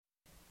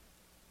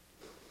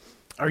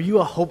Are you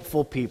a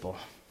hopeful people?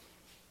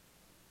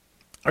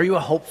 Are you a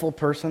hopeful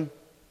person?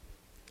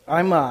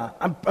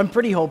 I'm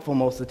pretty hopeful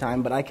most of the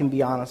time, but I can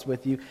be honest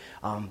with you.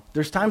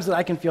 There's times that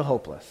I can feel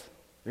hopeless.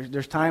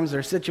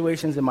 There's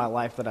situations in my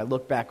life that I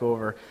look back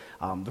over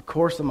the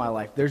course of my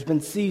life. There's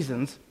been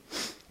seasons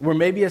where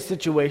maybe a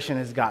situation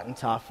has gotten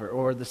tough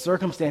or the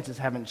circumstances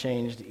haven't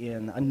changed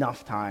in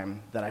enough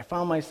time that I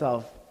found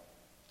myself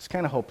just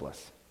kind of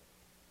hopeless.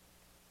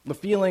 The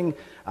feeling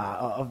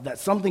of that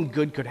something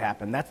good could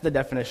happen. That's the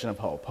definition of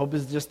hope. Hope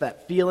is just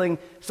that feeling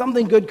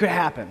something good could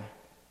happen.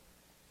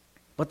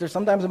 But there's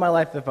sometimes in my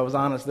life, if I was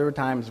honest, there were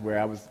times where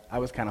I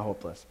was kind of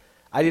hopeless.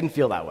 I didn't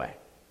feel that way.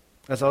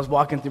 As I was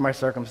walking through my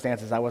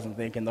circumstances, I wasn't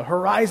thinking, the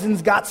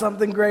horizon's got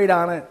something great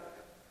on it.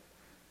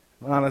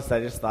 Honest, I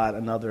just thought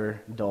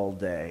another dull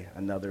day,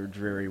 another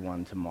dreary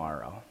one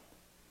tomorrow.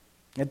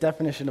 A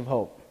definition of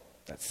hope,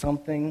 that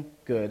something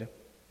good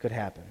could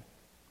happen.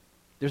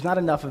 There's not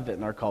enough of it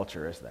in our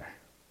culture, is there?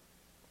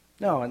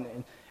 No,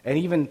 and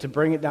even to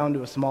bring it down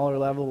to a smaller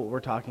level, what we're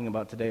talking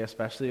about today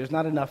especially, there's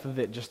not enough of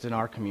it just in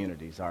our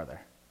communities, are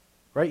there?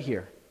 Right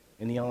here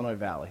in the Illinois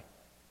Valley.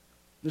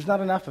 There's not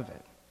enough of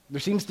it. There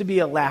seems to be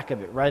a lack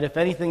of it, right? If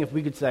anything, if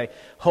we could say,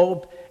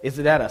 hope, is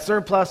it at a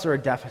surplus or a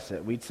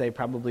deficit? We'd say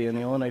probably in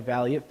the Illinois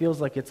Valley, it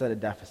feels like it's at a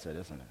deficit,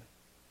 isn't it?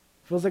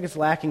 It feels like it's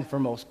lacking for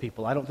most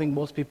people. I don't think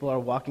most people are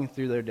walking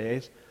through their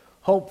days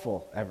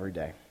hopeful every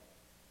day.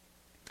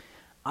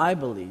 I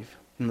believe,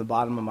 from the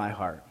bottom of my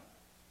heart,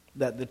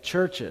 that the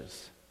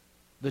churches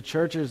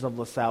of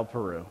LaSalle,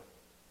 Peru,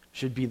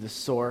 should be the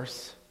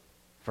source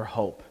for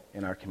hope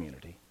in our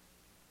community.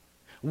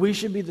 We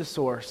should be the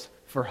source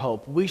for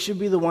hope. We should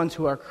be the ones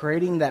who are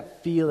creating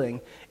that feeling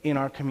in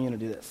our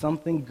community that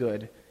something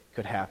good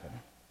could happen.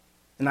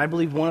 And I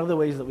believe one of the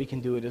ways that we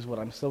can do it is what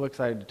I'm so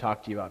excited to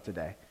talk to you about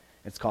today.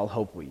 It's called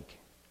Hope Week.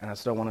 And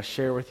that's what I want to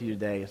share with you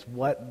today is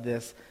what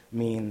this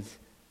means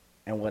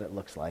and what it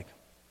looks like.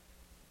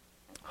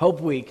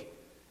 Hope Week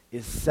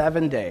is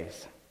 7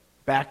 days,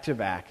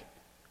 back-to-back,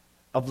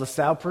 of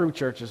LaSalle Peru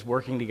churches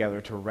working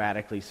together to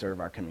radically serve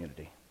our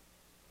community.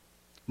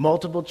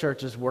 Multiple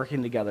churches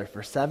working together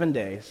for 7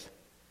 days,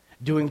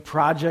 doing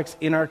projects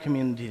in our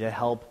community to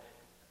help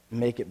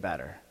make it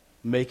better,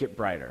 make it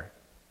brighter,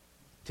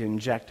 to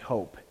inject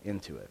hope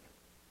into it.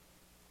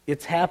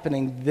 It's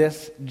happening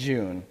this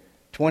June,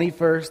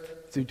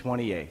 21st through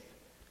 28th,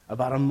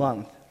 about a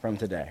month from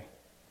today.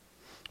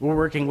 We're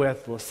working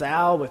with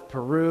LaSalle, with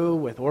Peru,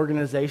 with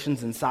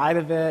organizations inside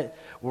of it.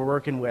 We're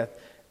working with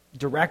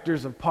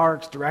directors of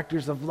parks,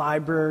 directors of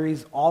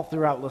libraries, all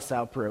throughout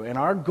LaSalle, Peru. And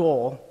our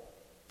goal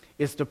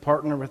is to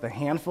partner with a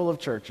handful of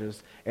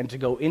churches and to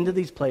go into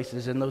these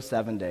places in those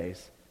 7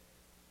 days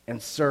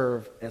and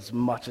serve as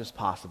much as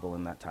possible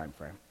in that time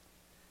frame.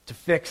 To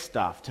fix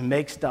stuff, to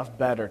make stuff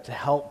better, to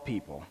help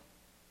people,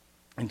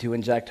 and to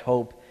inject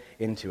hope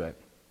into it.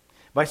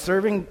 By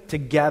serving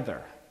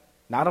together,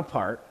 not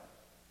apart,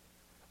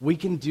 we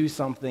can do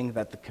something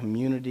that the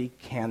community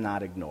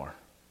cannot ignore.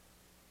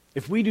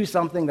 If we do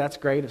something, that's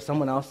great. If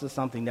someone else does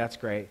something, that's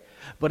great.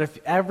 But if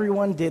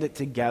everyone did it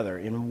together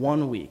in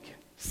 1 week,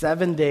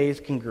 7 days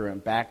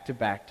congruent, back to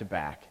back to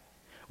back,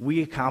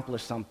 we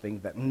accomplish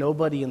something that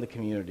nobody in the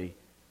community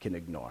can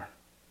ignore.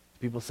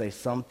 People say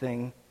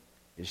something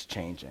is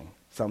changing.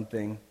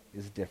 Something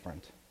is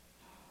different.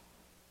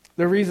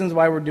 The reasons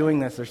why we're doing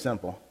this are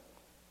simple.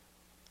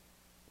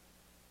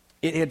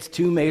 It hits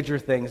two major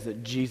things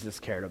that Jesus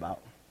cared about.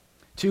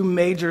 Two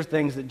major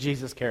things that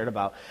Jesus cared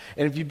about.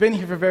 And if you've been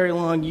here for very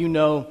long, you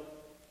know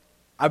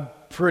I'm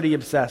pretty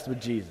obsessed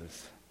with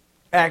Jesus.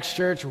 Acts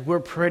Church, we're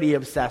pretty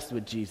obsessed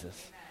with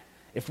Jesus.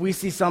 If we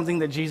see something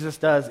that Jesus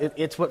does,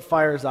 it's what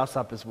fires us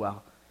up as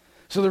well.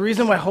 So the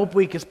reason why Hope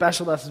Week is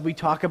special to us is we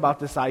talk about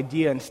this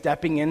idea and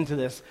stepping into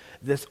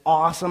this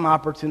awesome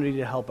opportunity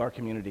to help our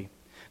community.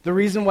 The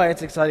reason why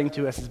it's exciting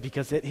to us is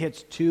because it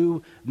hits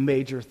two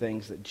major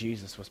things that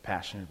Jesus was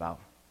passionate about.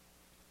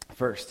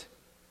 First,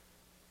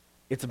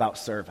 it's about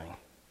serving.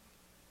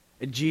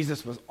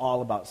 Jesus was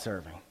all about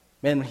serving.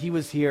 Man, when he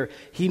was here,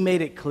 he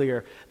made it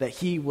clear that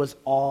he was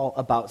all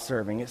about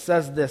serving. It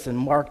says this in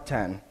Mark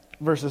 10,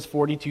 verses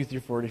 42 through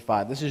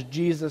 45. This is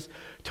Jesus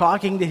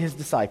talking to his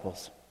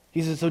disciples.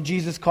 He says, so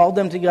Jesus called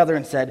them together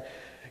and said,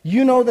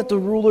 you know that the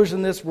rulers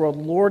in this world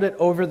lord it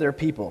over their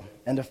people,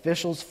 and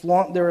officials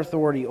flaunt their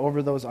authority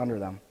over those under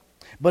them.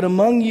 But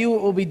among you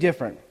it will be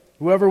different.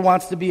 Whoever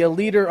wants to be a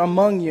leader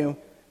among you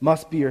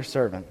must be your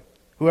servant.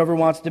 Whoever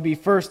wants to be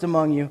first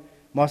among you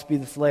must be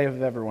the slave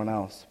of everyone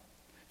else.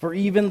 For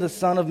even the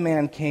Son of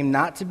Man came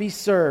not to be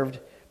served,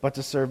 but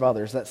to serve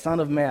others. That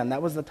Son of Man,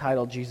 that was the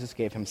title Jesus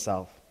gave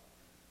himself.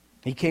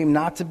 He came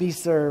not to be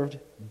served,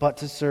 but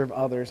to serve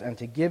others, and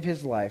to give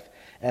his life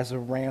as a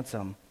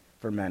ransom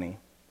for many.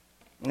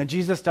 And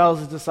Jesus tells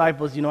his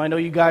disciples, I know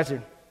you guys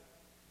are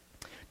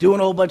doing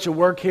a whole bunch of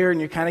work here,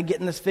 and you're kind of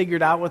getting this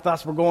figured out with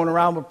us. We're going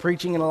around, we're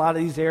preaching in a lot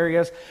of these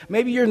areas.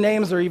 Maybe your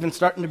names are even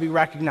starting to be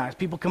recognized.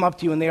 People come up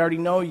to you and they already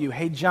know you.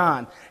 Hey,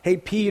 John. Hey,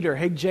 Peter.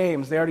 Hey,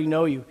 James. They already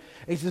know you.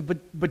 And he says,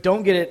 but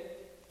don't get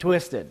it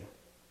twisted.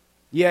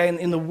 Yeah,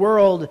 in the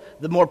world,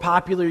 the more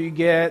popular you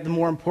get, the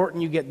more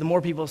important you get, the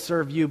more people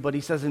serve you. But he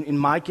says, in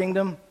my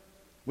kingdom,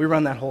 we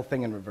run that whole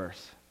thing in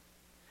reverse.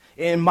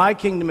 In my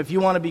kingdom, if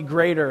you want to be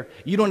greater,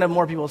 you don't have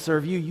more people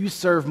serve you, you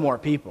serve more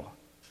people.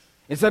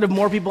 Instead of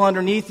more people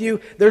underneath you,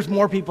 there's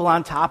more people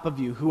on top of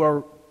you who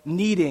are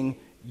needing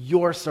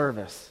your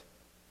service.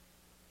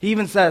 He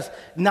even says,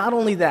 not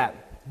only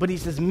that, but he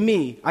says,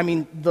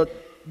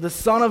 the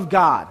Son of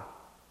God,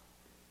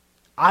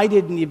 I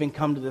didn't even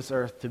come to this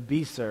earth to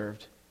be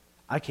served.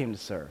 I came to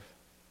serve.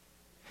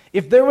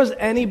 If there was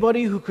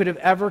anybody who could have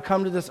ever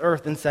come to this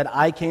earth and said,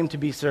 I came to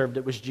be served,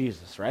 it was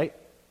Jesus, right?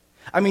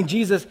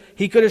 Jesus,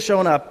 he could have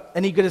shown up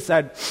and he could have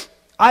said,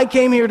 I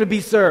came here to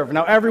be served.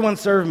 Now everyone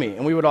serve me.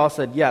 And we would all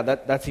said, yeah,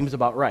 that seems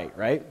about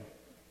right?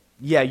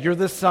 Yeah, you're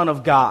the Son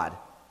of God.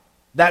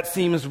 That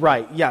seems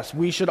right. Yes,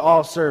 we should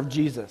all serve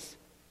Jesus.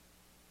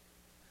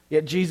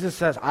 Yet Jesus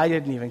says, I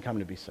didn't even come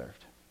to be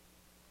served.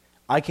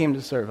 I came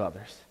to serve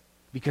others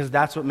because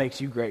that's what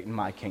makes you great in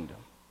my kingdom.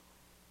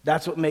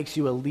 That's what makes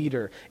you a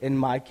leader in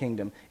my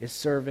kingdom, is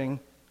serving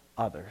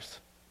others.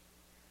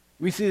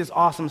 We see this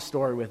awesome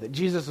story with it.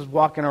 Jesus was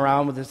walking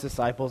around with his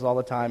disciples all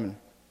the time, and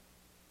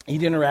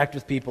he'd interact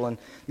with people, and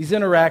these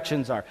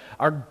interactions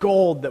are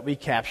gold that we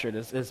captured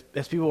as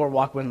people were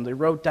walking with him. They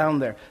wrote down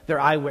their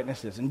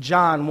eyewitnesses. And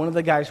John, one of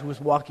the guys who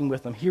was walking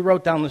with them, he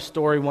wrote down the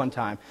story one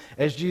time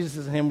as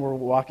Jesus and him were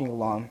walking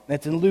along.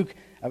 It's in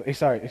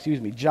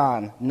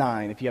John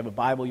 9. If you have a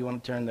Bible, you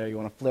want to turn there, you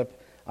want to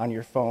flip on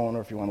your phone,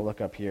 or if you want to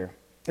look up here.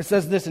 It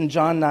says this in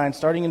John 9,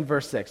 starting in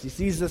verse 6. He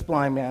sees this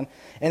blind man,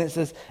 and it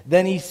says,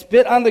 Then he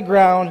spit on the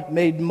ground,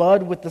 made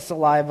mud with the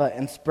saliva,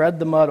 and spread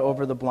the mud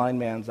over the blind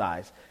man's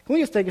eyes. Can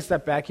we just take a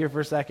step back here for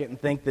a second and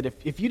think that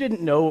if you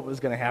didn't know what was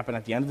going to happen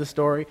at the end of the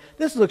story,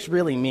 this looks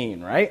really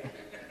mean, right?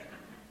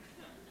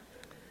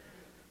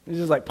 He's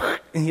just like,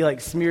 and he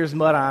smears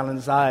mud on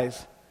his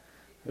eyes.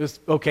 It was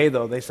okay,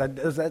 though. They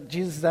said,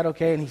 Jesus, is that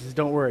okay? And he says,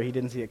 don't worry, he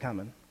didn't see it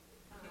coming.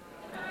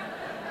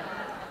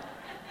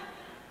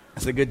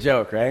 It's a good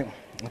joke, right?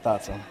 I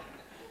thought so.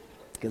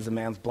 Because the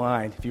man's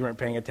blind. If you weren't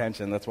paying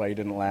attention, that's why you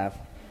didn't laugh.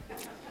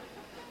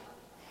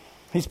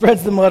 He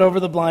spreads the mud over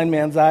the blind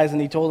man's eyes,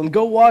 and he told him,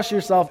 Go wash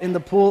yourself in the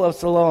pool of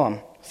Siloam.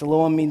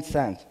 Siloam means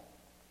sent.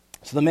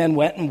 So the man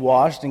went and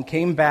washed and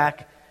came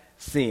back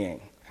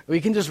seeing.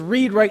 We can just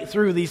read right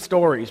through these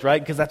stories,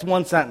 right? Because that's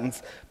one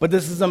sentence. But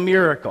this is a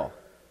miracle.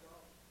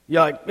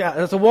 You're like, yeah,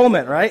 that's a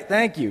moment, right?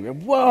 Thank you.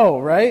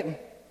 Whoa, right?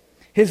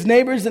 His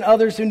neighbors and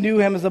others who knew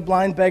him as a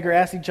blind beggar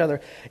asked each other,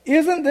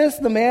 Isn't this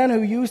the man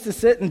who used to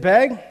sit and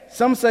beg?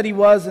 Some said he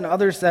was, and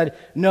others said,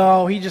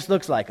 No, he just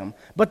looks like him.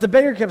 But the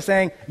beggar kept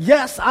saying,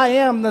 Yes, I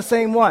am the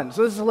same one.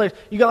 So this is hilarious.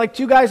 You got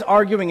two guys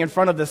arguing in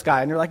front of this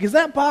guy, and you're like, Is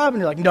that Bob?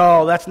 And you're like,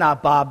 No, that's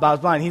not Bob. Bob's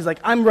blind. He's like,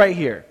 I'm right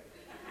here.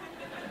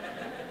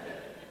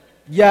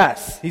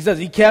 Yes.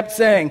 He kept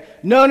saying,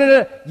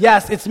 No.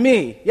 Yes, it's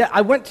me. Yeah,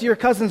 I went to your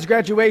cousin's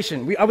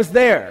graduation. I was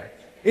there.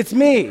 It's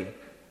me.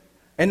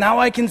 And now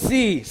I can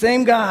see.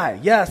 Same guy.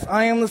 Yes,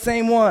 I am the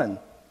same one.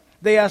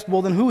 They asked,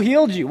 Well, then who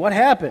healed you? What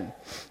happened?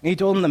 And he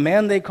told them, The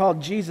man they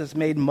called Jesus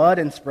made mud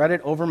and spread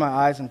it over my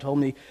eyes and told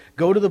me,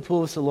 Go to the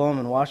pool of Siloam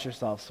and wash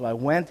yourself. So I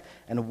went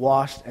and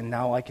washed, and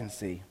now I can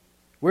see.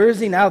 Where is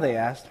he now? They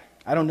asked.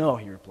 I don't know,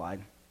 he replied.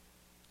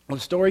 Well,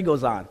 the story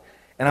goes on,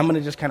 and I'm going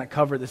to just kind of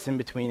cover this in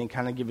between and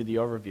kind of give you the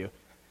overview.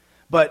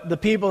 But the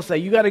people say,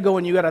 you got to go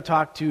and you got to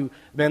talk to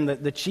then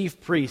the chief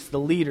priests, the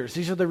leaders.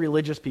 These are the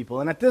religious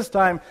people. And at this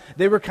time,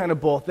 they were kind of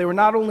both. They were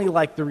not only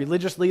like the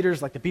religious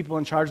leaders, like the people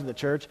in charge of the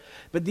church,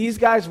 but these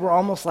guys were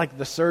almost like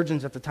the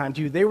surgeons at the time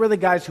too. They were the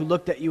guys who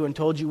looked at you and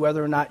told you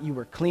whether or not you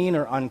were clean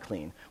or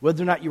unclean,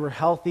 whether or not you were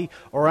healthy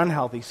or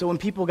unhealthy. So when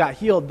people got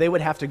healed, they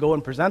would have to go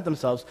and present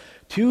themselves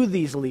to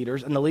these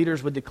leaders, and the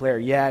leaders would declare,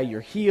 yeah,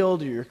 you're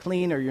healed, or you're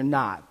clean, or you're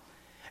not.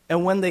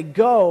 And when they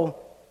go,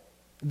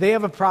 they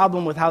have a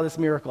problem with how this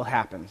miracle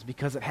happens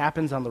because it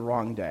happens on the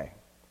wrong day.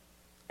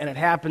 And it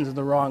happens in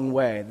the wrong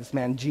way. This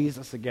man,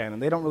 Jesus, again,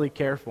 and they don't really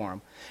care for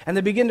him. And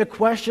they begin to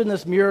question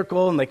this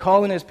miracle, and they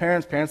call in his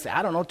parents. Parents say,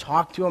 I don't know,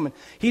 talk to him. And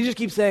he just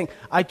keeps saying,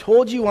 I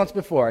told you once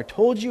before, I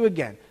told you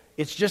again.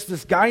 It's just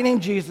this guy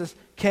named Jesus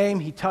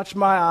came, he touched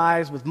my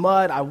eyes with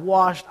mud, I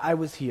washed, I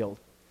was healed.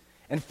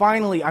 And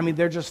finally,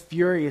 they're just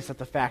furious at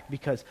the fact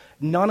because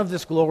none of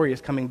this glory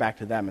is coming back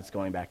to them, it's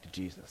going back to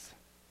Jesus.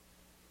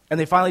 And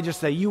they finally just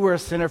say, you were a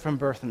sinner from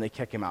birth, and they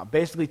kick him out.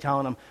 Basically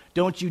telling him,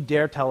 don't you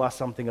dare tell us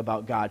something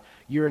about God.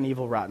 You're an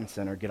evil, rotten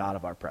sinner. Get out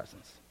of our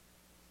presence.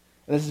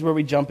 And this is where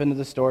we jump into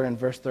the story in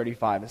verse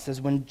 35. It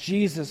says, when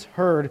Jesus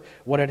heard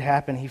what had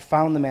happened, he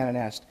found the man and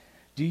asked,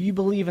 do you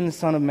believe in the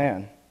Son of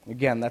Man?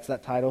 Again, that's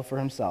that title for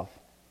himself.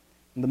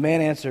 And the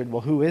man answered,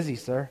 well, who is he,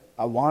 sir?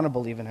 I want to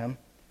believe in him.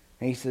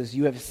 And he says,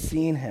 you have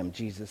seen him,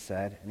 Jesus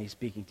said, and he's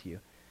speaking to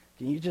you.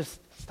 Can you just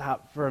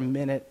stop for a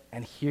minute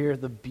and hear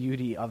the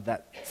beauty of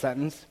that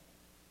sentence?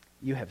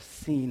 You have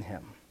seen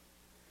him.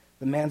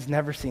 The man's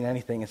never seen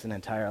anything his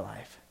entire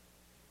life.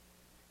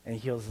 And he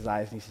heals his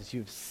eyes and he says, you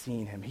have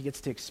seen him. He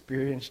gets to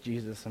experience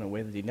Jesus in a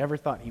way that he never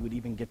thought he would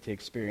even get to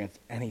experience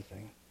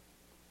anything.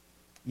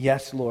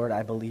 Yes, Lord,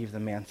 I believe, the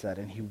man said,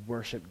 and he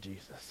worshiped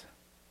Jesus.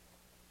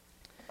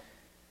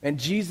 And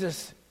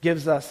Jesus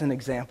gives us an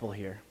example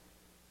here.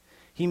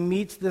 He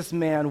meets this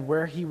man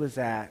where he was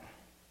at,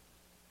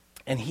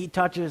 and he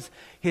touches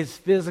his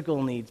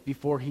physical needs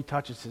before he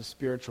touches his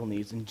spiritual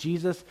needs. And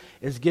Jesus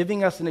is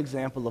giving us an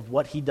example of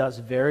what he does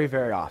very,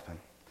 very often.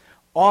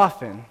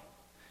 Often,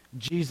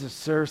 Jesus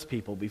serves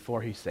people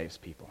before he saves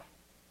people.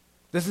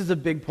 This is a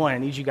big point I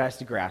need you guys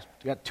to grasp.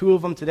 I got 2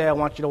 of them today I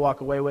want you to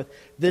walk away with.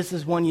 This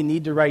is one you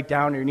need to write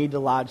down or you need to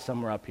lodge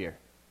somewhere up here.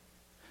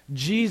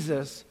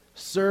 Jesus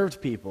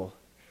served people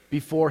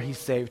before he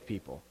saved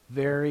people.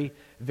 Very,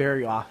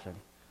 very often.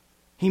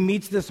 He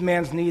meets this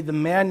man's need. The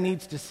man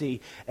needs to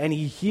see. And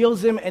he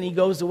heals him and he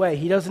goes away.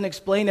 He doesn't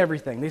explain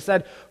everything. They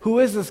said, "Who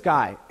is this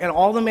guy?" And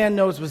all the man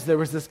knows was there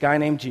was this guy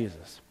named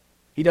Jesus.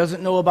 He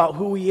doesn't know about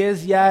who he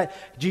is yet.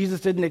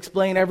 Jesus didn't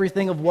explain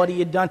everything of what he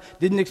had done.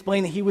 Didn't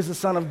explain that he was the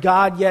Son of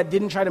God yet.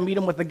 Didn't try to meet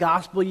him with the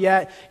gospel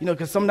yet.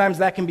 Because sometimes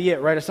that can be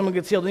it, right? If someone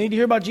gets healed, they need to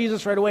hear about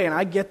Jesus right away. And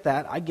I get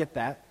that.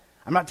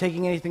 I'm not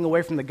taking anything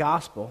away from the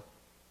gospel.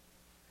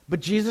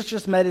 But Jesus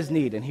just met his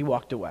need and he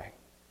walked away.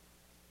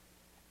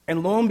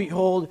 And lo and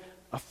behold,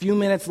 a few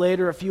minutes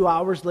later, a few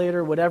hours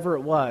later, whatever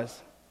it was,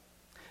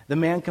 the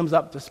man comes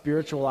up to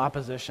spiritual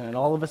opposition, and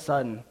all of a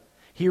sudden,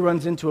 he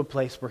runs into a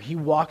place where he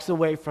walks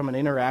away from an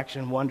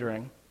interaction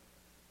wondering,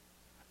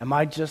 am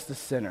I just a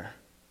sinner,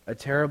 a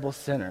terrible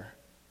sinner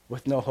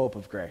with no hope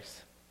of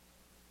grace?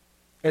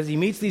 As he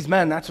meets these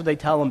men, that's what they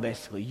tell him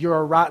basically. You're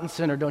a rotten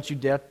sinner, don't you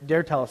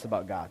dare tell us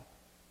about God.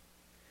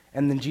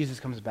 And then Jesus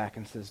comes back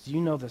and says, do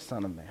you know the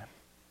Son of Man?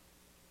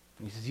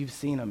 And he says, you've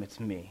seen him, it's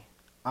me.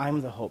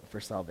 I'm the hope for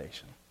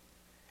salvation.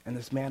 And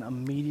this man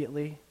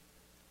immediately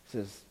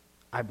says,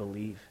 I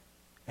believe.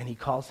 And he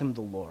calls him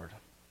the Lord.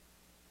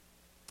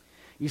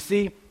 You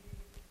see,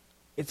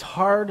 it's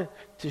hard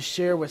to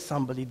share with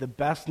somebody the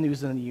best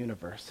news in the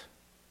universe,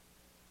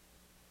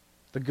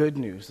 the good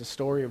news, the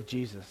story of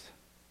Jesus,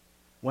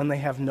 when they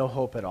have no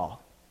hope at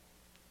all.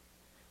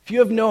 If you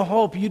have no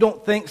hope, you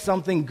don't think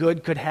something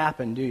good could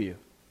happen, do you?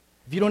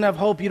 If you don't have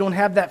hope, you don't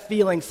have that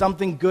feeling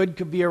something good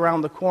could be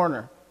around the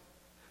corner.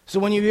 So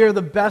when you hear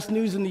the best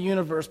news in the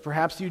universe,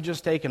 perhaps you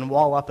just take and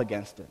wall up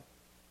against it.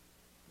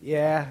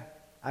 Yeah,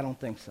 I don't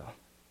think so.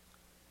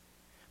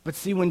 But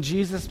see, when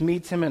Jesus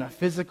meets him in a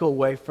physical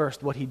way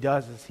first, what he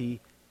does is he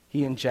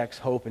injects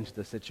hope into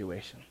the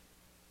situation.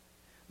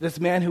 This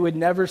man who had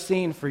never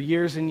seen for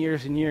years and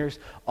years and years,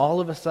 all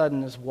of a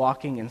sudden is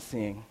walking and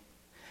seeing.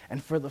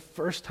 And for the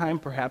first time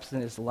perhaps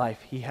in his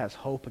life, he has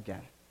hope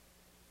again.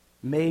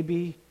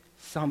 Maybe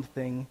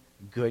something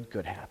good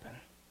could happen.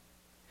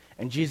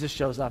 And Jesus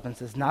shows up and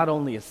says, not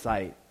only a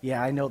sight,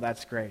 yeah, I know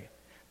that's great,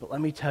 but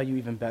let me tell you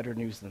even better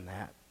news than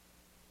that.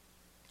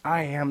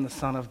 I am the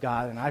Son of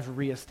God, and I've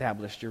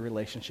reestablished your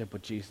relationship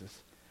with Jesus.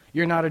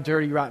 You're not a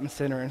dirty, rotten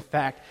sinner. In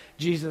fact,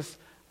 Jesus,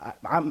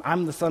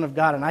 I'm the Son of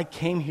God, and I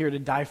came here to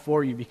die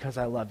for you because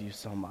I love you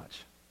so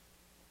much.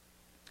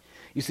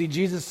 You see,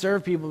 Jesus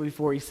served people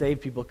before he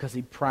saved people because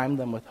he primed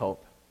them with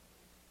hope.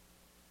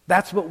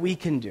 That's what we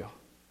can do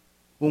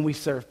when we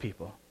serve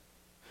people.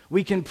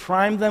 We can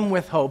prime them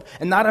with hope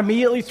and not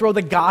immediately throw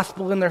the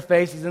gospel in their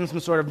faces in some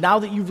sort of, now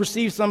that you've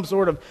received some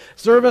sort of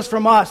service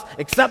from us,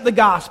 accept the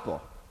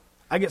gospel.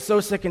 I get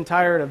so sick and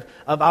tired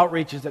of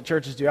outreaches that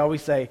churches do. I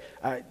always say,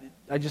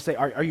 I just say,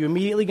 are you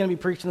immediately going to be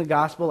preaching the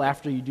gospel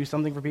after you do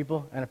something for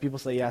people? And if people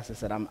say yes, I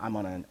said, I'm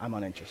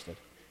uninterested.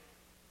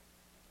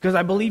 Because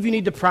I believe you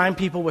need to prime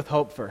people with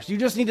hope first. You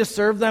just need to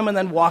serve them and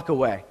then walk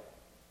away.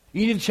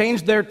 You need to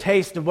change their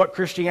taste of what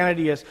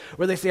Christianity is,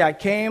 where they say, I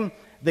came,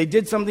 they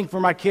did something for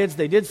my kids,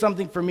 they did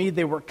something for me,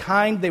 they were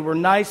kind, they were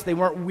nice, they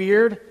weren't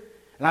weird,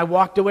 and I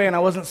walked away and I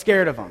wasn't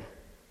scared of them.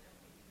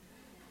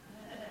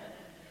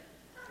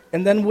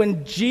 And then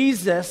when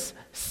Jesus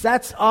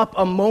sets up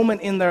a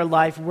moment in their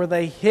life where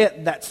they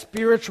hit that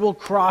spiritual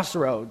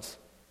crossroads,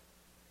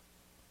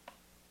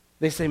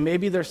 they say,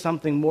 maybe there's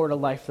something more to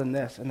life than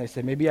this. And they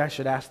say, maybe I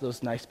should ask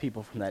those nice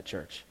people from that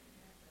church.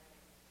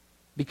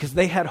 Because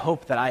they had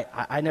hope that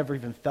I never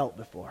even felt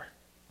before.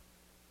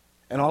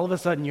 And all of a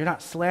sudden, you're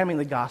not slamming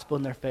the gospel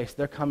in their face.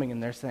 They're coming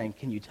and they're saying,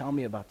 can you tell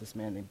me about this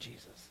man named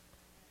Jesus?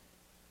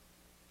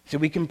 So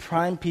we can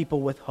prime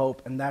people with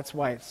hope, and that's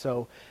why it's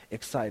so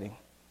exciting.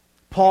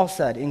 Paul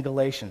said in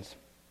Galatians,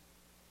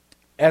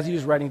 as he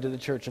was writing to the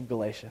church of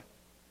Galatia,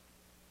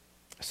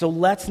 so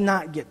let's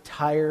not get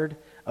tired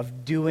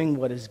of doing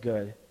what is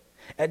good.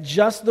 At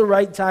just the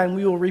right time,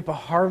 we will reap a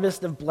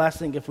harvest of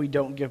blessing if we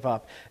don't give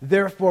up.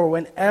 Therefore,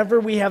 whenever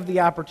we have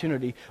the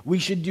opportunity, we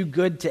should do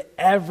good to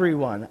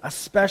everyone,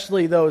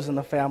 especially those in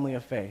the family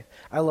of faith.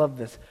 I love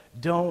this.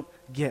 Don't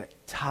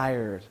get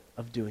tired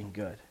of doing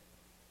good.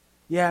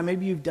 Yeah,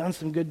 maybe you've done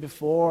some good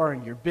before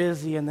and you're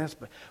busy in this,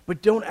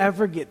 but don't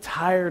ever get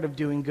tired of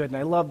doing good. And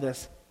I love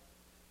this.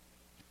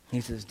 He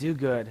says, do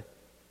good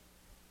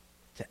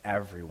to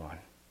everyone.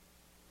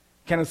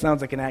 Kind of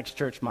sounds like an Acts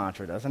Church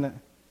mantra, doesn't it?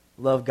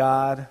 Love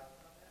God,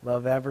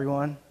 love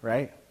everyone,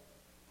 right?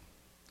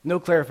 No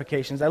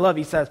clarifications. I love,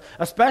 he says,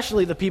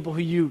 especially the people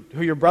who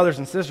you're brothers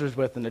and sisters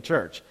with in the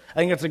church. I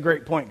think that's a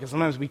great point because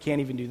sometimes we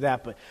can't even do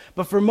that.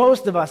 But for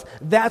most of us,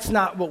 that's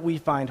not what we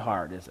find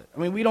hard, is it?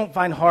 I mean, we don't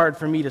find hard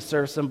for me to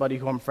serve somebody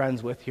who I'm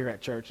friends with here at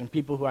church and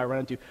people who I run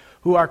into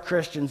who are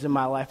Christians in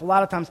my life. A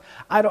lot of times,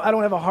 I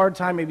don't have a hard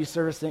time maybe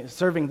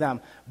serving them,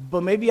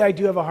 but maybe I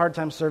do have a hard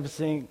time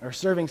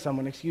serving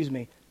someone,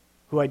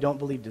 who I don't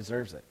believe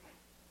deserves it.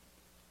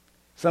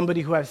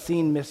 Somebody who I've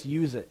seen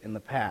misuse it in the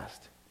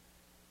past.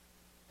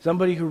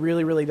 Somebody who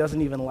really, really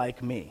doesn't even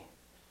like me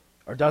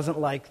or doesn't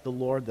like the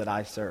Lord that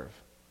I serve.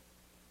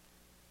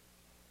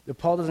 But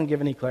Paul doesn't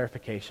give any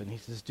clarification. He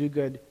says, do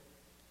good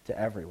to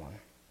everyone.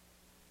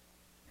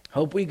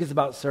 Hope Week is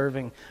about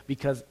serving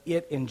because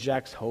it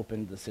injects hope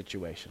into the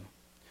situation.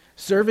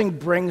 Serving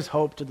brings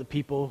hope to the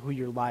people who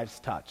your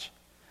lives touch.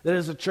 That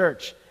as a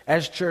church,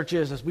 as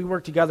churches, as we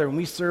work together and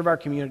we serve our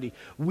community,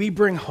 we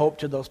bring hope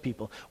to those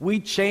people. We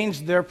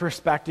change their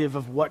perspective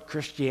of what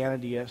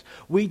Christianity is.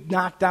 We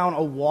knock down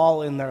a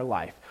wall in their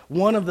life,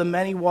 one of the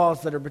many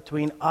walls that are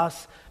between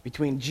us,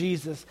 between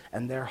Jesus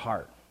and their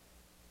heart.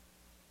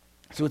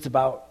 So it's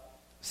about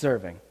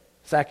serving.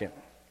 Second,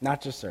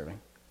 not just serving,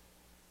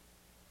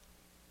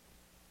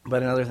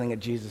 but another thing that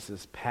Jesus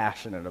is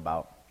passionate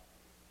about,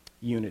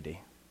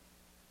 unity.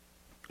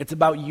 It's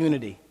about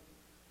unity.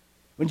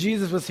 When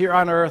Jesus was here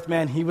on earth,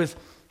 man, he was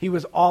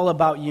all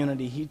about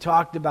unity. He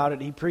talked about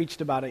it. He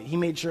preached about it. He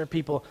made sure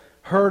people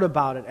heard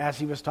about it as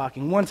he was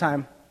talking. One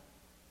time,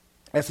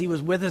 as he was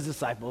with his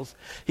disciples,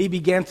 he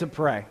began to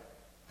pray.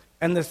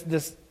 And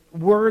this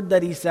word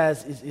that he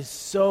says is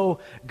so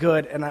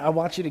good. And I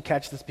want you to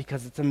catch this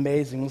because it's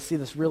amazing. We'll see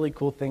this really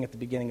cool thing at the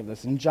beginning of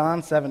this. In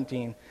John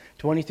 17,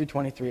 20 through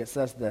 23, it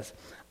says this: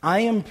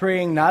 I am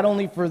praying not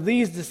only for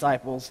these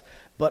disciples,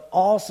 but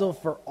also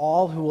for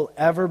all who will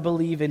ever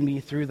believe in me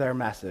through their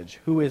message.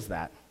 Who is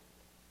that?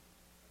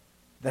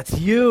 That's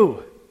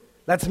you.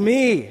 That's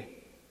me.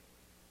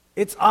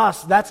 It's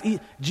us.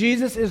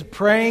 Jesus is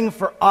praying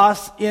for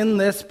us in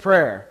this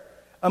prayer.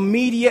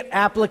 Immediate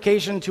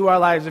application to our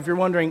lives. If you're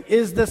wondering,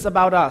 is this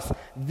about us?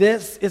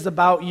 This is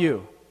about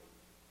you.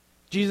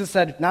 Jesus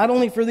said, not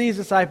only for these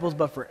disciples,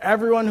 but for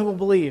everyone who will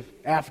believe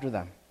after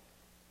them.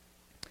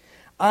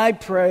 I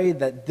pray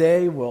that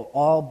they will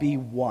all be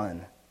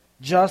one,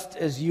 just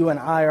as you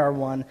and I are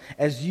one,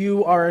 as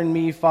you are in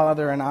me,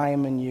 Father, and I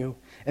am in you.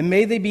 And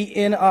may they be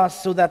in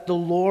us so that the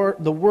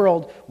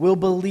world will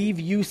believe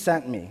you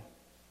sent me.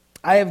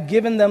 I have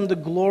given them the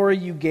glory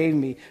you gave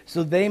me,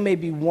 so they may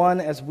be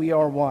one as we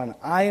are one.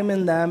 I am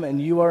in them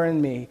and you are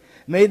in me.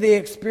 May they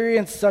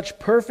experience such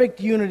perfect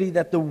unity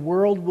that the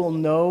world will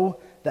know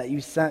that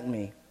you sent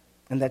me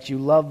and that you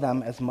love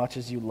them as much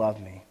as you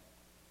love me.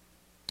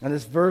 And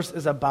this verse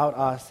is about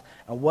us.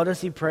 And what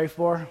does he pray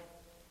for?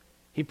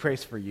 He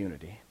prays for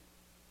unity.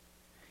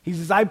 He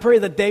says, I pray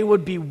that they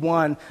would be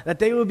one, that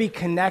they would be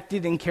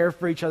connected and care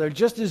for each other,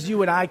 just as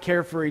you and I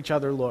care for each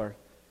other, Lord.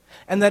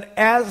 And that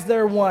as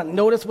they're one,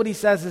 notice what he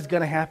says is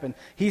going to happen.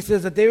 He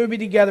says that they would be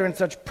together in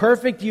such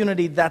perfect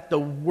unity that the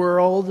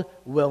world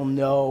will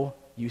know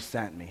you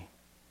sent me.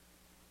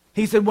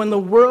 He said when the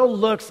world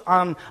looks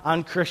on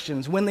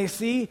Christians, when they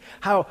see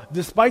how,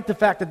 despite the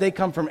fact that they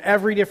come from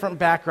every different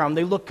background,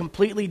 they look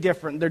completely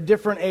different. They're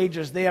different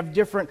ages. They have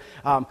different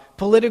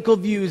political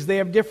views. They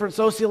have different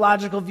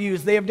sociological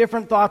views. They have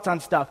different thoughts on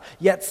stuff.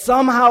 Yet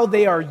somehow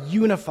they are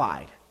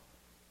unified.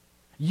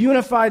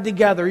 Unified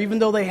together, even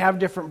though they have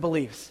different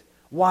beliefs.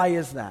 Why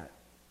is that?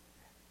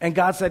 And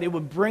God said it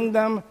would bring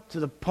them to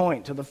the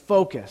point, to the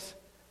focus.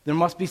 There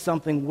must be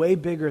something way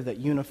bigger that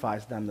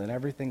unifies them than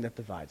everything that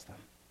divides them.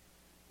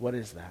 What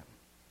is that?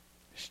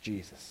 It's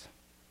Jesus.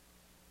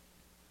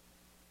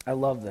 I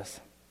love this.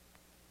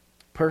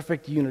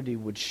 Perfect unity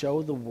would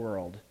show the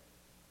world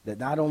that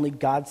not only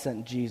God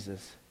sent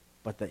Jesus,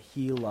 but that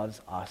he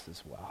loves us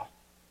as well.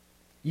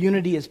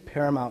 Unity is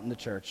paramount in the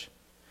church.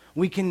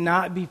 We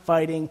cannot be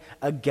fighting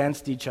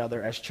against each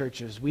other as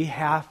churches. We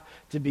have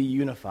to be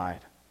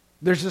unified.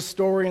 There's a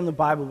story in the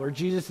Bible where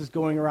Jesus is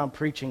going around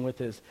preaching with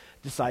his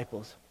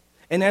disciples.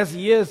 And as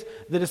he is,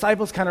 the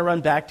disciples kind of run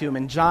back to him,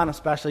 and John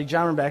especially,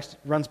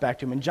 runs back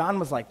to him. And John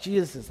was like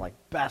Jesus'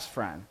 best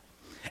friend.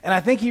 And I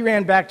think he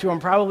ran back to him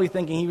probably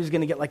thinking he was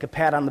going to get like a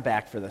pat on the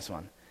back for this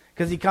one.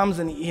 Because he comes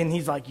and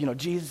he's like,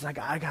 Jesus, I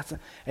got some.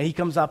 And he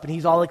comes up and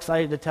he's all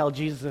excited to tell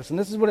Jesus this. And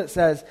this is what it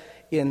says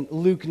in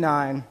Luke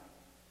 9,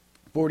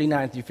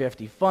 49 through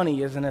 50.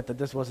 Funny, isn't it, that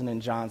this wasn't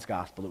in John's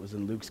gospel. It was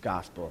in Luke's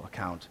gospel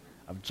account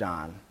of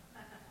John.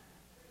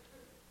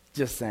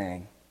 Just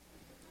saying.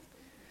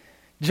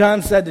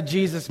 John said to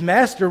Jesus,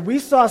 Master, we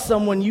saw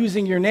someone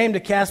using your name to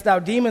cast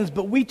out demons,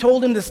 but we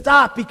told him to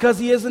stop because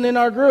he isn't in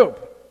our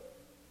group.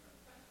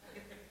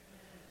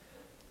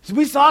 So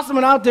we saw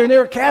someone out there and they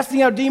were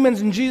casting out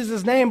demons in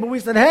Jesus' name, but we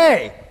said,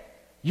 hey,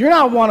 you're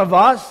not one of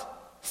us.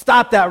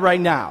 Stop that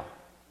right now.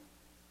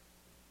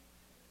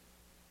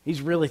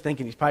 He's really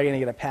thinking he's probably going to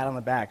get a pat on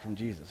the back from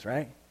Jesus,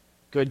 right?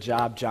 Good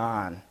job,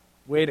 John.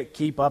 Way to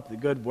keep up the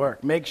good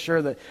work. Make sure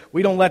that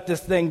we don't let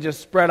this thing just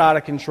spread out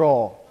of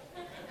control.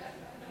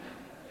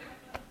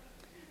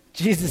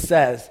 Jesus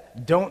says,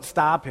 don't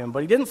stop him. But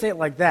he didn't say it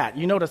like that.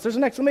 You notice there's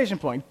an exclamation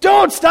point.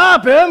 Don't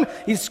stop him!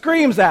 He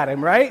screams at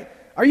him, right?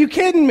 Are you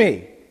kidding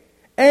me?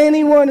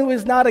 Anyone who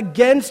is not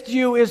against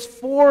you is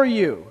for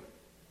you.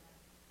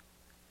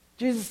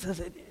 Jesus says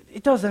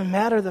it doesn't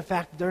matter the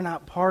fact that they're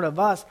not part of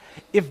us.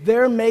 If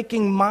they're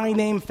making my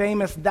name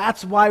famous,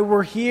 that's why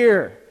we're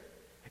here.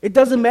 It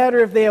doesn't matter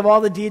if they have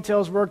all the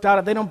details worked out,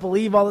 if they don't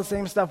believe all the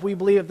same stuff we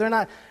believe, if they're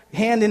not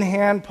hand in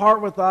hand,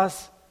 part with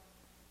us,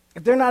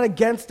 if they're not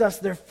against us,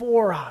 they're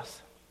for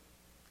us.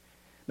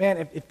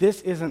 Man, if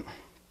this isn't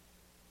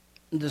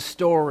the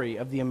story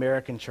of the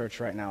American church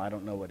right now, I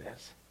don't know what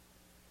is.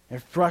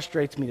 It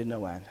frustrates me to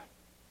no end.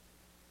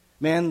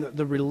 Man,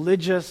 the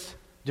religious,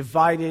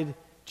 divided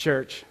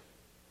church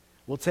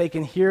will take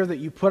and hear that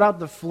you put out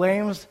the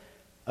flames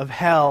of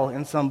hell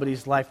in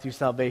somebody's life through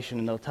salvation,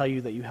 and they'll tell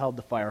you that you held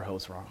the fire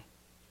hose wrong.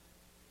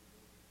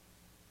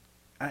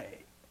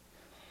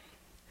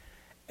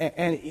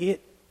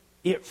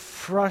 It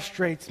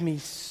frustrates me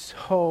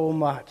so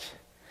much.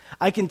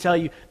 I can tell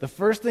you, the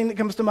first thing that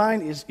comes to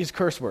mind is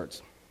curse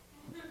words.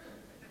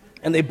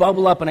 And they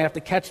bubble up, and I have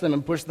to catch them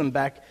and push them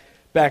back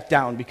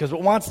down, because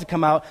what wants to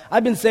come out,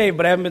 I've been saved,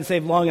 but I haven't been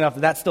saved long enough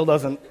that still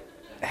doesn't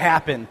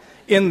happen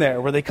in there,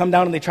 where they come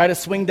down and they try to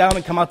swing down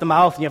and come out the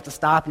mouth, and you have to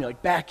stop, and you're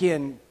like, back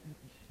in.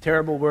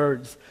 Terrible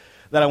words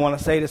that I want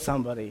to say to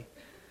somebody.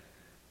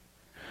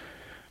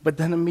 But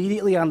then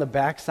immediately on the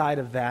backside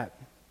of that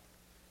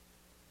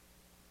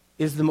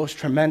is the most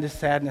tremendous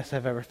sadness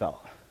I've ever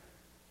felt.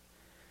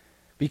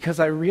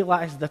 Because I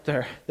realize that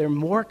they're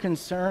more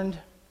concerned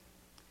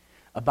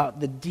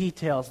about the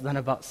details than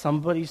about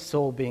somebody's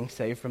soul being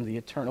saved from the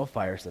eternal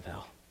fires of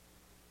hell.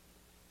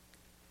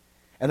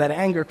 And that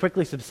anger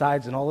quickly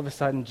subsides, and all of a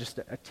sudden just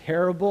a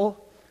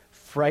terrible,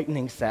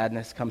 frightening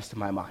sadness comes to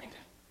my mind.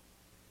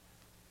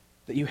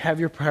 That you have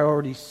your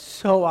priorities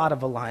so out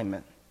of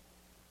alignment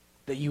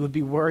that you would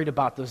be worried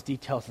about those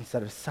details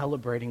instead of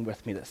celebrating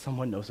with me that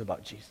someone knows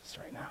about Jesus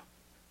right now.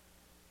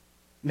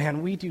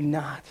 Man, we do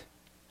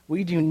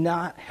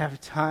not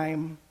have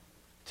time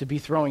to be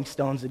throwing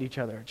stones at each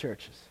other at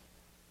churches.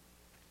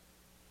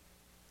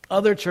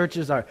 Other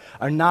churches are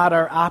not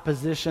our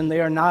opposition. They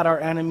are not our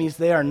enemies.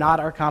 They are not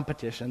our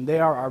competition. They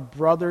are our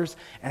brothers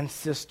and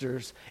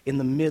sisters in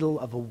the middle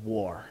of a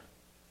war.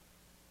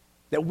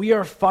 That we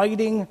are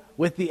fighting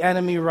with the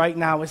enemy right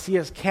now as he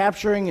is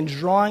capturing and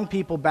drawing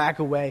people back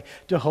away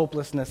to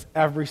hopelessness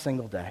every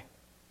single day.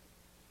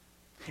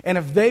 And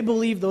if they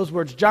believe those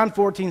words, John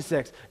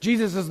 14:6,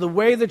 Jesus is the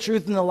way, the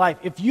truth, and the life.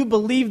 If you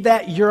believe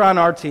that, you're on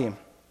our team.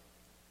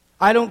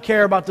 I don't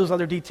care about those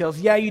other details.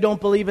 Yeah, you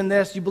don't believe in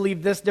this. You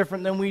believe this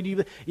different than we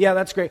do. Yeah,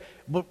 that's great.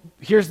 But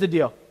here's the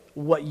deal.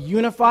 What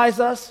unifies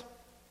us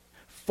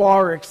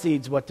far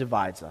exceeds what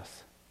divides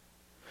us.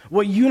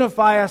 What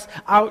unifies us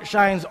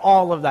outshines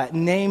all of that,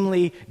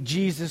 namely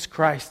Jesus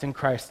Christ and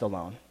Christ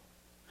alone.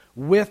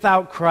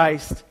 Without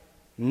Christ,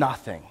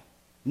 nothing.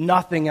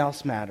 Nothing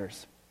else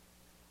matters.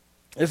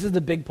 This is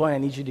the big point I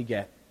need you to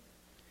get.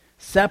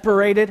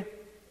 Separated,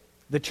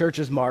 the church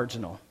is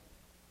marginal.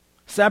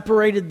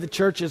 Separated, the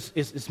church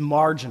is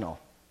marginal.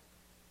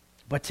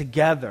 But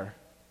together,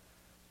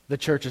 the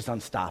church is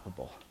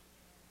unstoppable.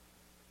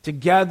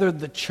 Together,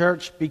 the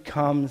church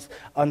becomes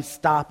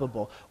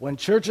unstoppable. When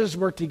churches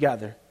work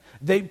together,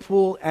 they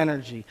pool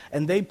energy,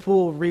 and they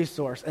pool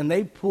resource, and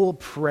they pool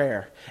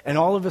prayer. And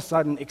all of a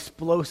sudden,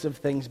 explosive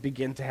things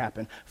begin to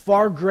happen.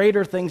 Far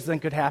greater things than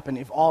could happen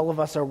if all of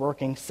us are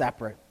working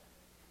separate.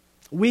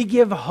 We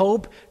give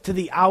hope to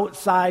the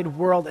outside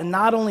world, and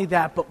not only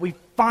that, but we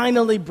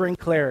finally bring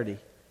clarity.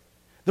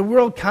 The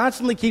world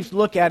constantly keeps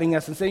looking at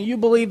us and saying, you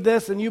believe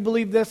this, and you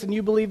believe this, and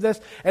you believe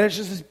this, and it's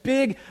just this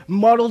big,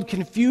 muddled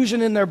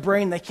confusion in their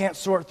brain they can't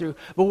sort through.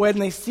 But when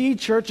they see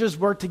churches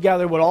work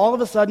together, what all of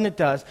a sudden it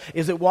does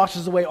is it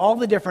washes away all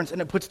the difference, and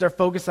it puts their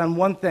focus on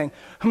one thing.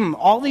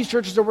 All these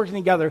churches are working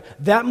together.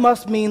 That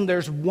must mean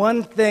there's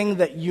one thing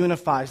that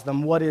unifies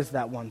them. What is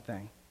that one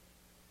thing?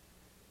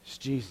 It's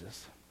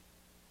Jesus.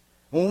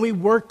 When we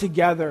work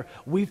together,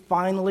 we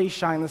finally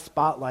shine the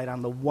spotlight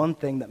on the one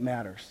thing that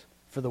matters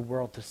for the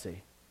world to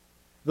see.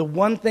 The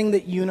one thing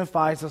that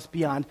unifies us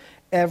beyond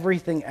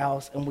everything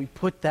else, and we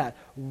put that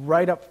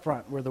right up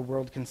front where the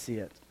world can see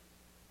it.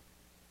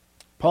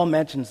 Paul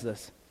mentions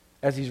this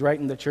as he's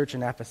writing the church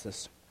in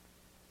Ephesus.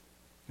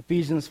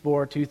 Ephesians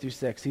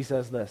 4:2-6, he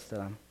says this to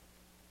them.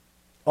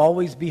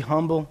 Always be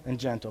humble and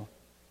gentle.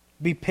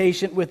 Be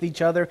patient with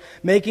each other,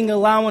 making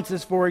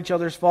allowances for each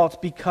other's faults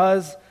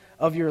because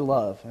of your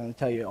love. And I'll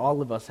tell you,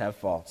 all of us have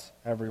faults,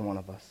 every one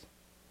of us.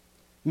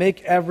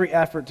 Make every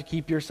effort to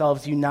keep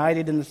yourselves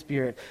united in the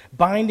Spirit,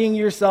 binding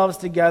yourselves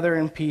together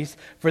in peace,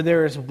 for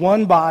there is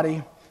one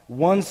body,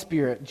 one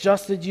Spirit,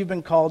 just as you've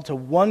been called to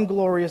one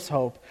glorious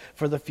hope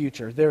for the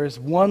future. There is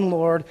one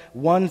Lord,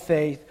 one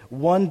faith,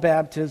 one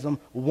baptism,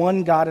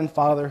 one God and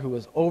Father who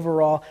is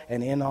over all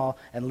and in all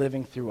and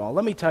living through all.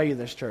 Let me tell you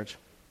this, church.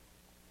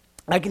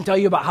 I can tell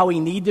you about how we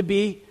need to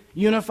be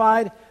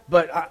unified,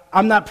 but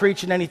I'm not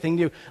preaching anything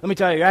new. Let me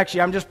tell you,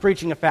 actually, I'm just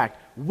preaching a fact.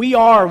 We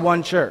are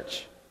one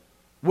church.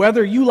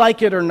 Whether you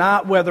like it or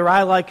not, whether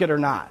I like it or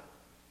not.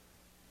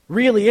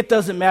 Really, it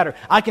doesn't matter.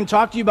 I can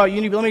talk to you about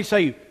unity, but let me tell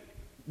you,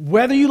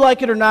 whether you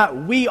like it or not,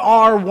 we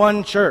are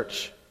one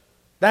church.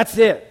 That's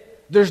it.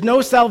 There's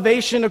no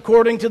salvation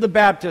according to the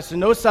Baptists, and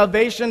no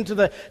salvation to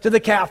the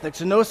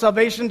Catholics, and no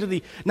salvation to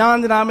the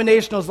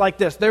non-denominationals like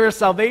this. There is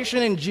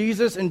salvation in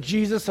Jesus and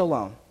Jesus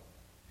alone.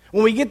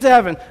 When we get to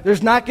heaven,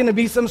 there's not going to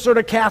be some sort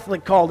of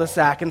Catholic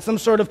cul-de-sac and some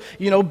sort of,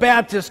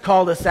 Baptist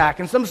cul-de-sac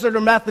and some sort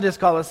of Methodist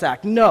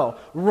cul-de-sac. No,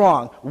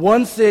 wrong.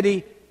 One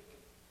city,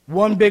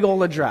 one big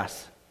old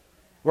address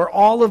where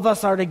all of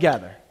us are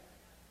together.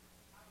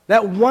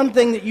 That one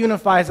thing that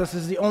unifies us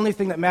is the only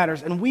thing that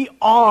matters, and we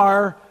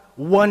are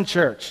one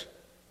church.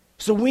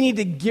 So we need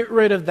to get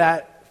rid of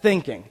that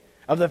thinking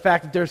of the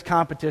fact that there's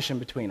competition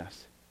between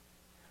us.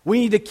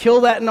 We need to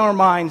kill that in our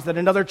minds that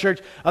another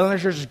church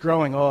is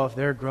growing. Oh, if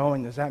they're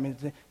growing, does that mean...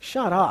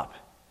 Shut up.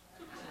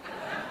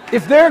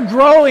 If they're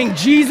growing,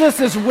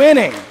 Jesus is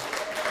winning.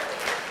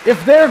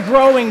 If they're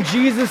growing,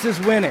 Jesus is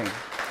winning.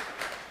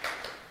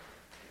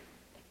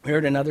 We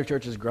heard another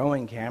church is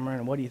growing, Cameron,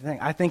 and what do you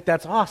think? I think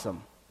that's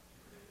awesome.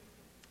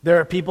 There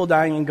are people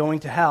dying and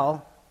going to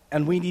hell,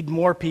 and we need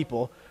more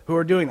people who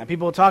are doing that.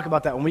 People will talk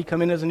about that when we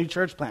come in as a new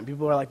church plant.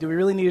 People are like, do we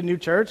really need a new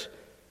church?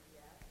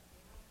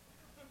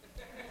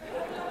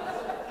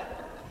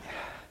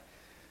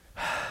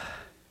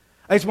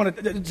 I just want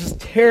to just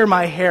tear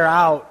my hair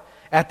out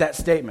at that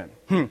statement.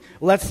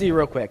 Let's see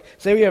real quick.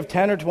 Say we have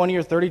 10 or 20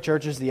 or 30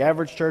 churches. The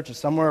average church is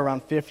somewhere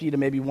around 50 to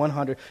maybe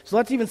 100. So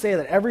let's even say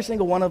that every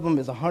single one of them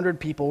is 100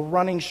 people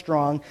running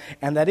strong,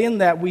 and that in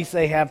that we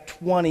say have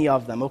 20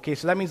 of them. Okay,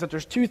 so that means that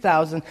there's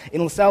 2,000.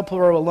 In LaSalle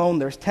Plural alone,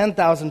 there's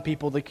 10,000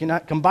 people. The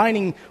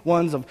combining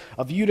ones of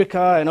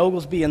Utica and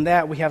Oglesby and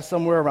that, we have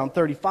somewhere around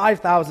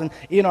 35,000.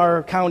 In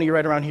our county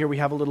right around here, we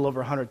have a little over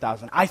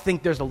 100,000. I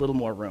think there's a little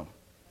more room.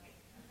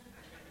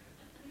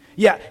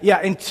 Yeah,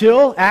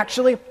 until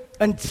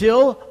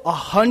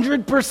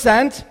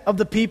 100% of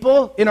the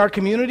people in our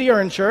community are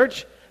in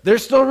church,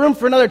 there's still room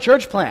for another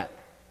church plant.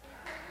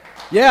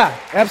 Yeah,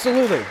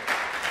 absolutely.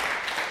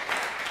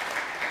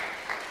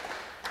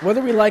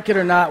 Whether we like it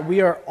or not,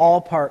 we are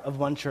all part of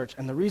one church.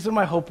 And the reason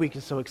why Hope Week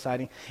is so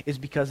exciting is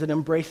because it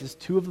embraces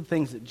two of the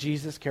things that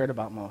Jesus cared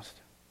about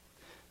most: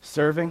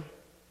 serving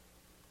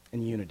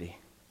and unity.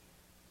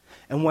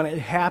 And when it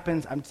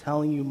happens, I'm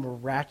telling you,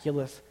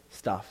 miraculous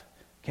stuff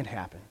can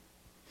happen.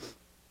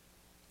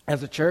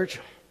 As a church,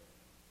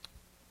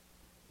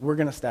 we're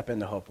going to step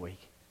into Hope Week.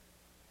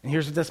 And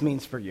here's what this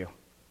means for you.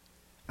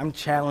 I'm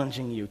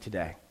challenging you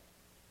today.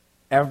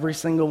 Every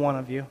single one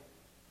of you.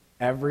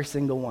 I'm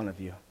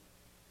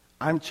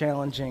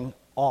challenging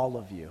all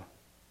of you.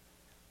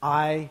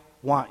 I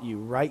want you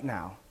right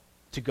now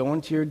to go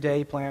into your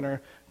day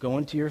planner, go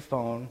into your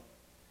phone,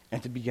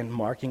 and to begin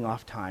marking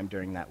off time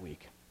during that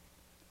week.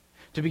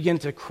 To begin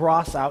to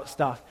cross out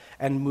stuff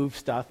and move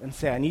stuff and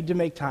say, I need to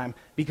make time,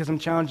 because I'm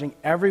challenging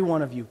every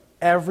one of you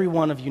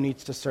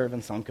needs to serve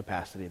in some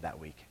capacity that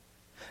week.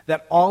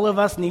 That all of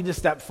us need to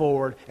step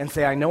forward and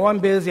say, I know I'm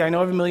busy, I know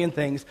I have a million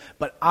things,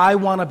 but I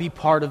want to be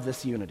part of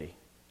this unity.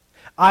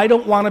 I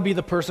don't want to be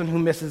the person who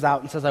misses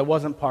out and says I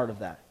wasn't part of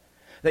that.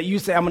 That you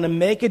say, I'm going to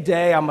make a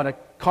day, I'm going to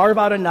carve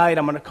out a night,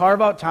 I'm going to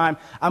carve out time,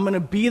 I'm going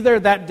to be there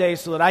that day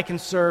so that I can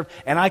serve,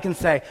 and I can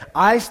say,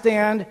 I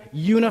stand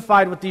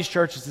unified with these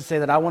churches to say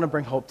that I want to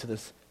bring hope to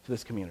this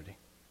community.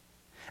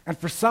 And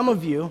for some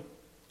of you,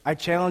 I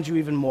challenge you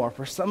even more.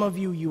 For some of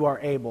you, you are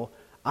able.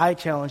 I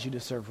challenge you to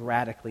serve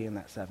radically in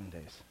that 7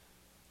 days.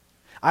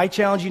 I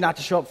challenge you not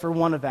to show up for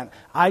one event.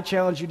 I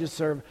challenge you to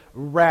serve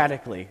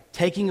radically.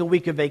 Taking a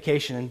week of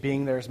vacation and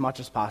being there as much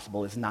as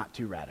possible is not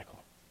too radical.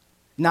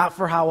 Not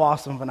for how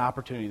awesome of an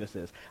opportunity this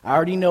is. I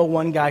already know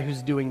one guy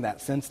who's doing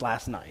that since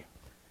last night.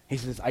 He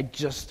says, I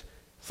just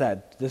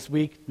said, this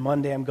week,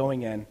 Monday, I'm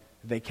going in,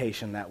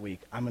 vacation that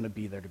week. I'm going to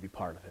be there to be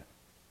part of it.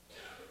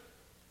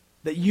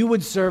 That you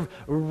would serve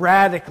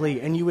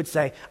radically and you would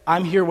say,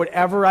 I'm here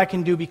whatever I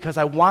can do because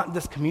I want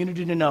this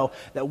community to know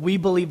that we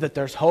believe that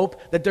there's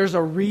hope, that there's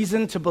a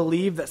reason to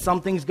believe that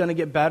something's going to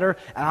get better,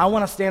 and I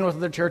want to stand with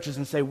other churches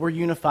and say we're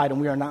unified and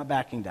we are not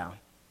backing down.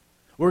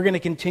 We're going to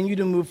continue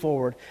to move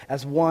forward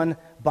as one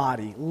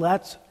body.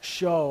 Let's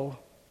show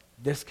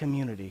this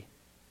community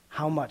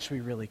how much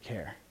we really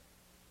care.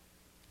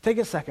 Take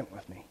a second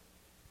with me.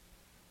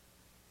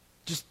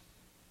 Just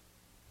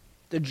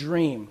the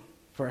dream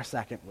for a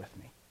second with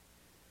me.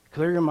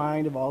 Clear your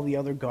mind of all the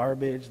other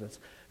garbage that's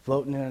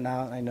floating in and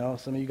out. I know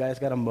some of you guys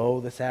got to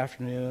mow this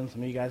afternoon.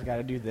 Some of you guys got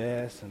to do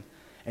this.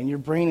 And your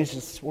brain is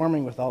just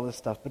swarming with all this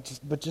stuff.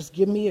 But just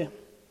give me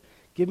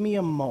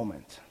a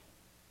moment.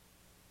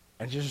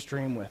 And just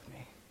dream with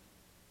me.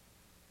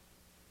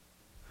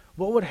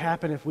 What would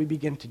happen if we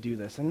begin to do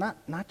this? And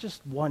not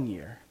just 1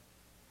 year,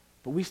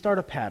 but we start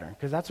a pattern,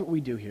 because that's what we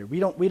do here.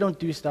 We don't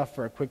do stuff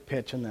for a quick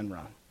pitch and then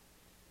run.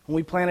 When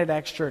we planted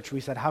Acts Church,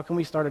 we said, how can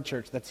we start a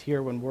church that's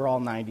here when we're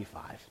all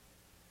 95?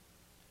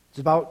 It's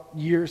about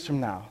years from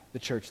now, the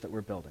church that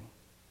we're building.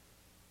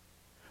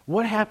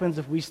 What happens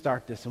if we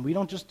start this and we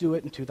don't just do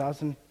it in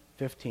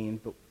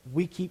 2015, but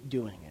we keep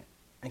doing it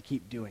and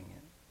keep doing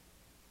it?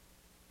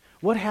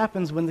 What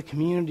happens when the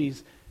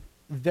communities,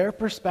 their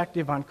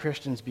perspective on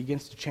Christians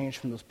begins to change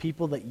from those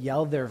people that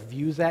yell their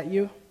views at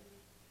you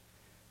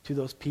to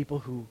those people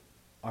who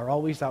are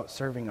always out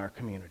serving our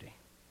community?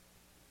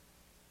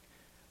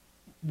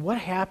 What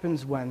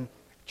happens when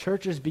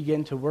churches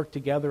begin to work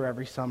together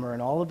every summer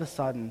and all of a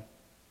sudden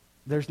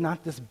there's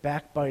not this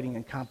backbiting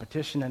and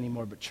competition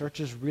anymore, but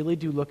churches really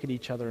do look at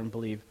each other and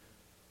believe,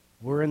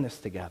 we're in this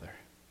together.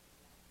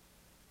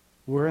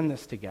 We're in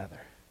this together.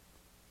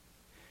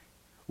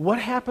 What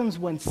happens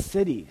when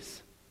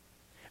cities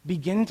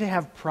begin to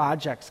have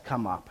projects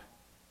come up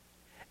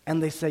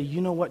and they say,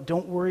 you know what,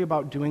 don't worry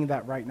about doing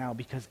that right now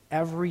because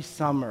every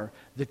summer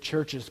the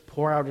churches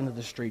pour out into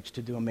the streets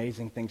to do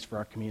amazing things for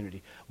our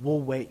community. We'll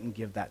wait and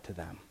give that to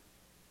them.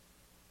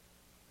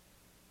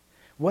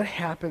 What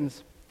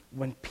happens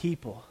when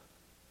people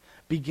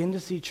begin to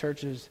see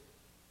churches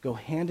go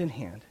hand in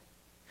hand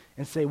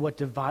and say what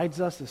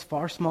divides us is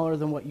far smaller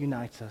than what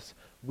unites us?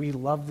 We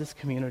love this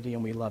community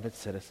and we love its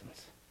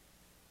citizens.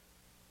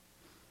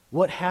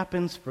 What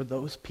happens for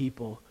those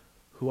people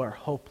who are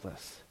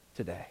hopeless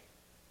today?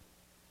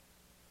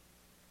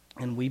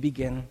 And we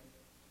begin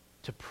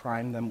to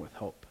prime them with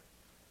hope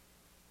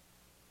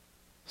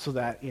so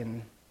that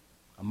in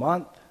a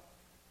month,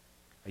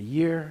 a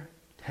year,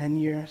 10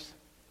 years,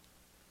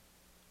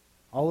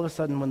 all of a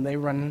sudden when they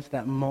run into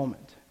that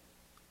moment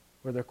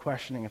where they're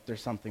questioning if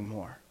there's something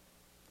more,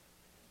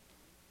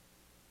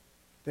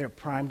 they're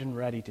primed and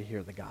ready to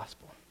hear the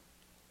gospel.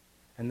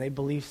 And they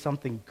believe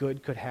something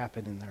good could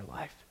happen in their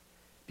life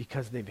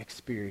because they've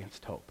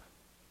experienced hope.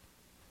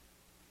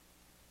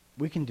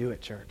 We can do it,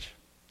 church.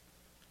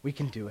 We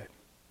can do it.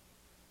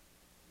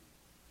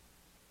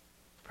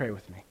 Pray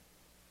with me.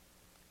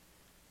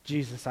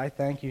 Jesus, I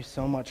thank you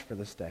so much for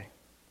this day.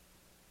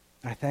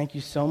 I thank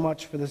you so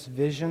much for this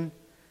vision,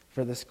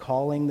 for this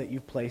calling that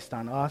you've placed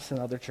on us and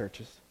other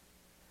churches.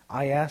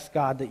 I ask,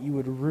 God, that you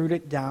would root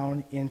it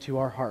down into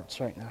our hearts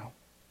right now.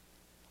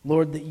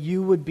 Lord, that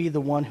you would be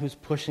the one who's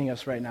pushing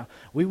us right now.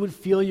 We would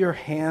feel your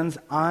hands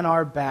on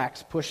our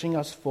backs pushing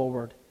us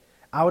forward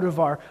out of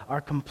our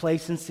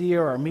complacency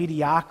or our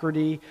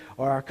mediocrity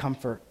or our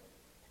comfort.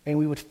 And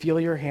we would feel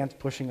your hands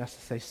pushing us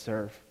to say,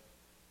 serve.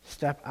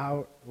 Step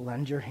out,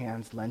 lend your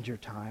hands, lend your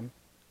time,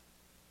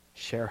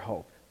 share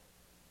hope.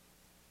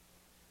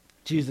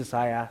 Jesus,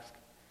 I ask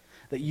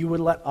that you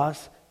would let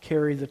us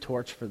carry the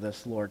torch for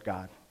this, Lord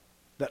God.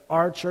 That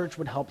our church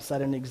would help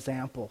set an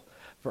example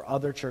for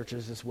other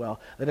churches as well.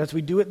 That as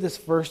we do it this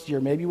first year,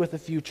 maybe with a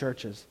few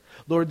churches,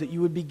 Lord, that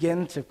you would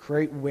begin to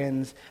create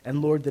wins,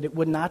 and Lord, that it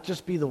would not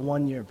just be the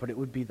 1 year, but it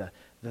would be the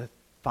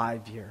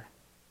 5 year.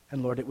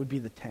 And Lord, it would be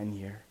the 10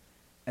 year.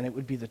 And it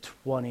would be the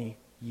 20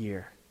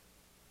 year.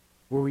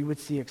 Where we would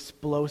see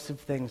explosive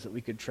things that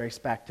we could trace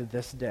back to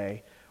this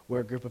day,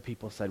 where a group of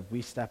people said,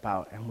 we step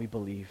out and we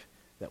believe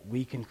that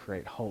we can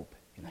create hope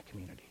in a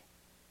community.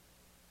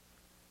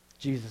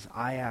 Jesus,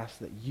 I ask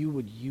that you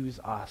would use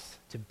us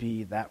to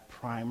be that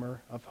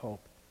primer of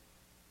hope.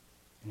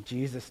 In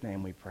Jesus'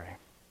 name we pray.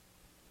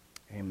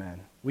 Amen.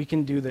 We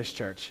can do this,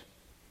 church.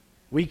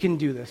 We can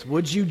do this.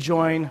 Would you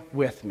join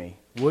with me?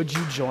 Would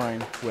you join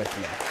with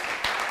me?